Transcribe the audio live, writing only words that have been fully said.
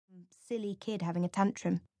silly kid having a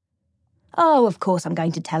tantrum. Oh, of course I'm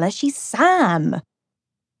going to tell her. She's Sam.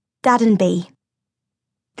 Dad and Bea.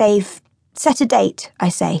 They've set a date, I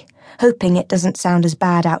say, hoping it doesn't sound as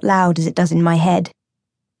bad out loud as it does in my head.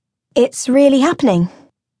 It's really happening.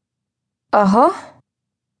 Uh-huh.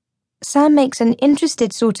 Sam makes an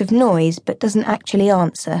interested sort of noise but doesn't actually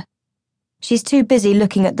answer. She's too busy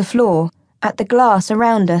looking at the floor, at the glass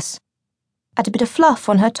around us, at a bit of fluff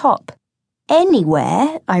on her top.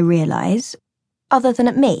 Anywhere, I realise, other than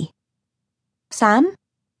at me. Sam?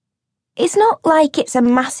 It's not like it's a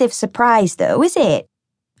massive surprise, though, is it?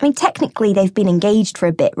 I mean, technically they've been engaged for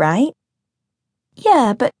a bit, right?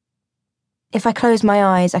 Yeah, but if I close my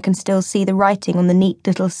eyes, I can still see the writing on the neat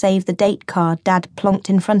little save the date card Dad plonked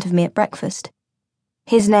in front of me at breakfast.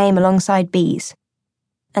 His name alongside Bea's.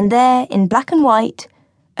 And there, in black and white,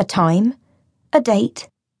 a time, a date,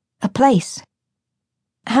 a place.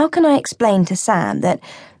 How can I explain to Sam that,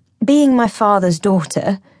 being my father's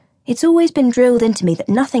daughter, it's always been drilled into me that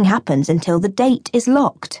nothing happens until the date is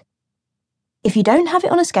locked? If you don't have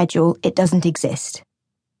it on a schedule, it doesn't exist.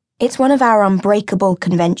 It's one of our unbreakable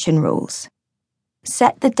convention rules.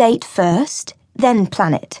 Set the date first, then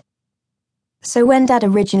plan it. So when Dad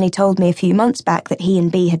originally told me a few months back that he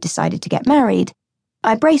and Bea had decided to get married,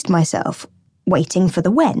 I braced myself, waiting for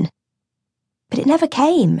the when. But it never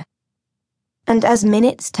came. And as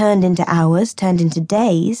minutes turned into hours, turned into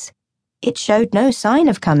days, it showed no sign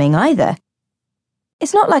of coming either.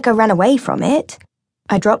 It's not like I ran away from it.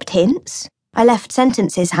 I dropped hints, I left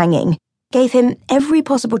sentences hanging, gave him every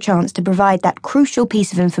possible chance to provide that crucial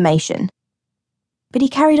piece of information. But he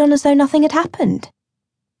carried on as though nothing had happened.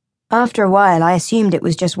 After a while, I assumed it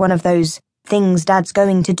was just one of those things Dad's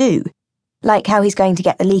going to do, like how he's going to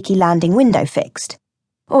get the leaky landing window fixed,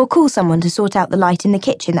 or call someone to sort out the light in the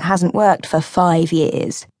kitchen that hasn't worked for 5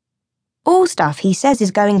 years. All stuff he says is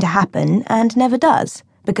going to happen and never does,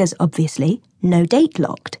 because obviously, no date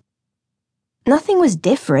locked. Nothing was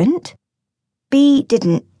different. Bea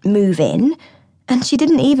didn't move in, and she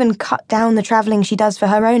didn't even cut down the travelling she does for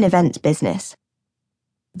her own events business.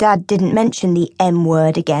 Dad didn't mention the M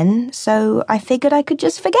word again, so I figured I could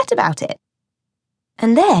just forget about it.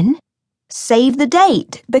 And then, save the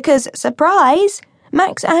date, because, surprise,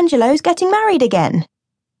 Max Angelo's getting married again.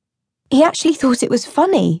 He actually thought it was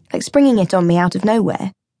funny, like springing it on me out of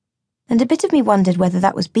nowhere. And a bit of me wondered whether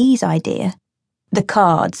that was Bea's idea. The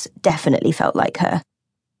cards definitely felt like her.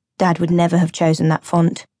 Dad would never have chosen that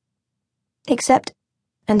font. Except,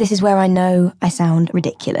 and this is where I know I sound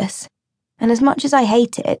ridiculous, and as much as I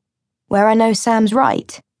hate it, where I know Sam's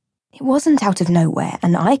right, it wasn't out of nowhere,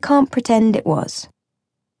 and I can't pretend it was.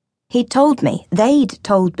 He'd told me, they'd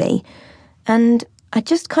told me, and I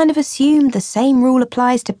just kind of assumed the same rule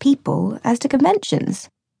applies to people as to conventions.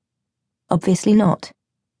 Obviously not.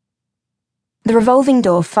 The revolving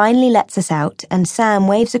door finally lets us out, and Sam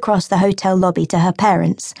waves across the hotel lobby to her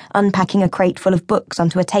parents, unpacking a crate full of books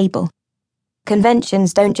onto a table.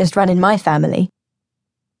 Conventions don't just run in my family.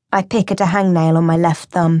 I pick at a hangnail on my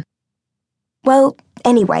left thumb. Well,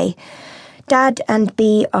 anyway, Dad and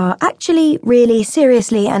Bea are actually, really,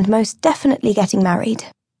 seriously, and most definitely getting married.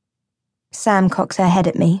 Sam cocks her head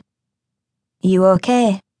at me. You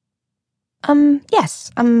okay?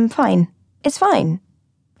 Yes, I'm fine. It's fine.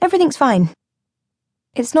 Everything's fine.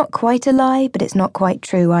 It's not quite a lie, but it's not quite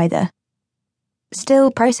true either.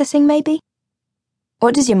 Still processing, maybe?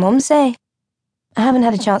 What does your mum say? I haven't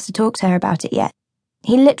had a chance to talk to her about it yet.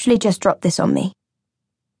 He literally just dropped this on me.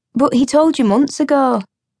 But he told you months ago.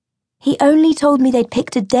 He only told me they'd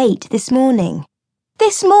picked a date this morning.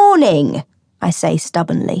 This morning, I say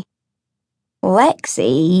stubbornly.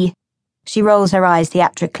 Lexi. She rolls her eyes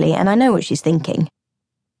theatrically, and I know what she's thinking.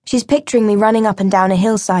 She's picturing me running up and down a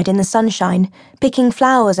hillside in the sunshine, picking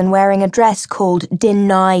flowers and wearing a dress called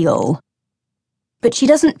Denial. But she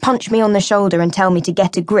doesn't punch me on the shoulder and tell me to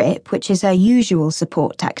get a grip, which is her usual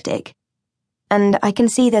support tactic. And I can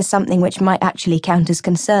see there's something which might actually count as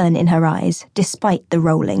concern in her eyes, despite the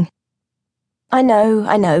rolling. I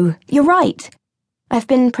know, you're right. I've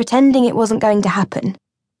been pretending it wasn't going to happen.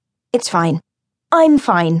 It's fine. I'm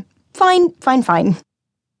fine. Fine.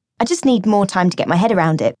 I just need more time to get my head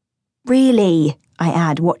around it. Really, I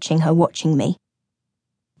add, watching her watching me.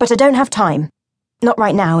 But I don't have time. Not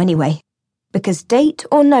right now, anyway. Because date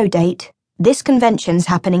or no date, this convention's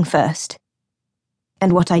happening first.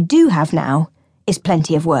 And what I do have now is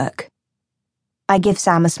plenty of work. I give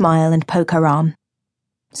Sam a smile and poke her arm.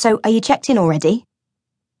 So, are you checked in already?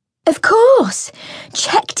 Of course!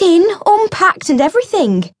 Checked in, unpacked and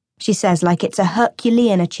everything, she says like it's a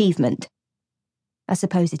Herculean achievement. I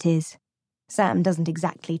suppose it is. Sam doesn't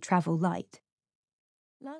exactly travel light.